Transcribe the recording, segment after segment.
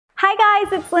Hi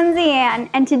guys, it's Lindsay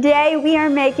and today we are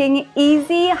making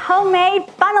easy homemade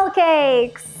funnel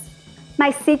cakes. My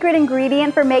secret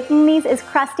ingredient for making these is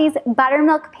Krusty's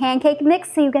Buttermilk Pancake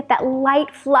mix, so you get that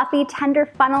light, fluffy, tender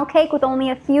funnel cake with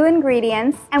only a few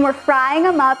ingredients. And we're frying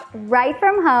them up right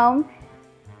from home,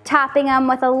 topping them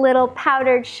with a little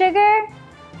powdered sugar,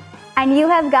 and you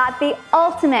have got the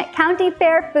ultimate county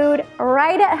fair food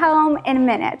right at home in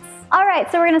minutes. All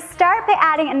right, so we're gonna start by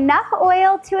adding enough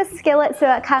oil to a skillet so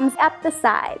it comes up the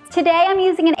sides. Today I'm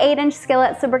using an 8-inch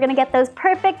skillet, so we're gonna get those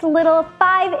perfect little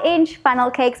 5-inch funnel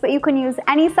cakes, but you can use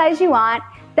any size you want.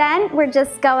 Then we're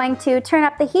just going to turn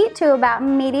up the heat to about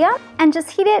medium and just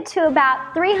heat it to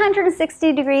about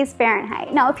 360 degrees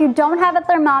Fahrenheit. Now, if you don't have a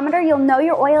thermometer, you'll know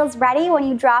your oil is ready when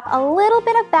you drop a little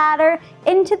bit of batter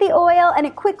into the oil and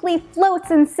it quickly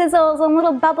floats and sizzles and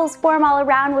little bubbles form all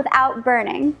around without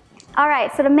burning. All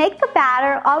right, so to make the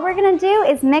batter, all we're gonna do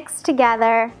is mix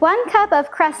together 1 cup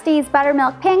of Krusty's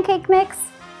Buttermilk Pancake mix,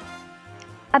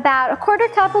 about 1/4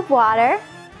 cup of water,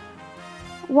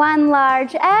 1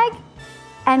 large egg,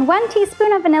 and 1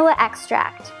 teaspoon of vanilla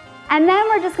extract. And then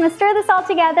we're just gonna stir this all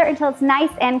together until it's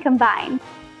nice and combined.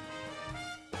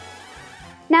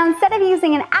 Now, instead of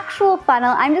using an actual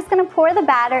funnel, I'm just gonna pour the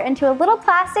batter into a little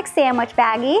plastic sandwich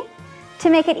baggie to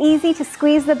make it easy to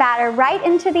squeeze the batter right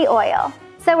into the oil.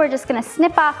 So we're just gonna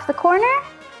snip off the corner,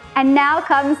 and now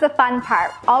comes the fun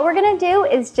part. All we're gonna do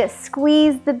is just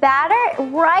squeeze the batter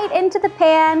right into the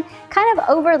pan, kind of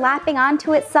overlapping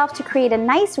onto itself to create a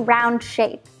nice round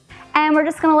shape. And we're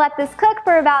just gonna let this cook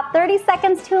for about 30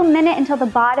 seconds to a minute until the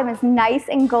bottom is nice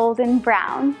and golden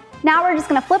brown. Now we're just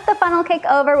gonna flip the funnel cake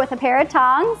over with a pair of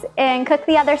tongs and cook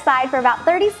the other side for about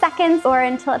 30 seconds or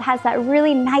until it has that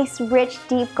really nice, rich,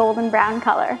 deep golden brown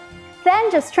color.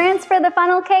 Then just transfer the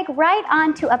funnel cake right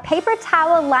onto a paper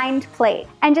towel lined plate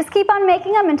and just keep on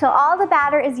making them until all the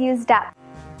batter is used up.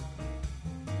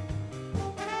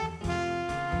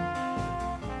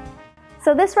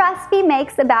 So this recipe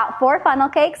makes about 4 funnel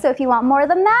cakes, so if you want more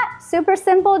than that, super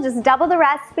simple, just double the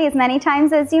recipe as many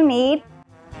times as you need.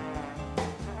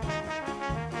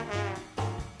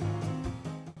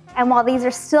 And while these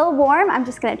are still warm, I'm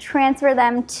just gonna transfer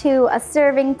them to a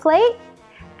serving plate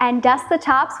and dust the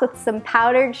tops with some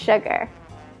powdered sugar.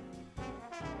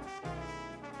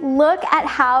 Look at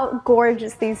how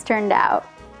gorgeous these turned out.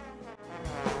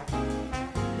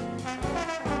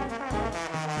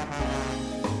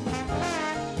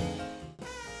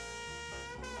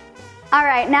 All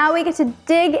right, now we get to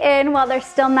dig in while they're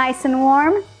still nice and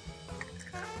warm.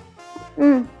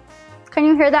 Can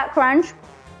you hear that crunch?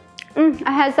 It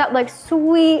has that like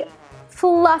sweet,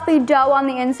 fluffy dough on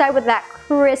the inside with that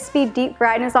crispy deep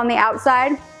friedness on the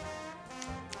outside.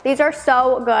 These are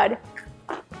so good.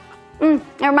 It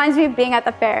reminds me of being at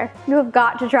the fair. You have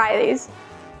got to try these.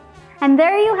 And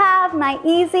there you have my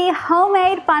easy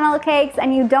homemade funnel cakes,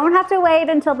 and you don't have to wait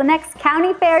until the next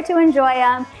county fair to enjoy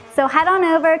them. So head on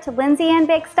over to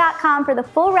lindsayandbakes.com for the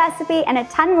full recipe and a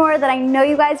ton more that I know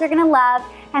you guys are gonna love.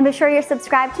 And be sure you're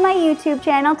subscribed to my YouTube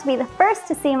channel to be the first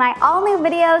to see my all new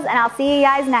videos, and I'll see you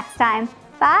guys next time.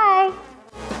 Bye!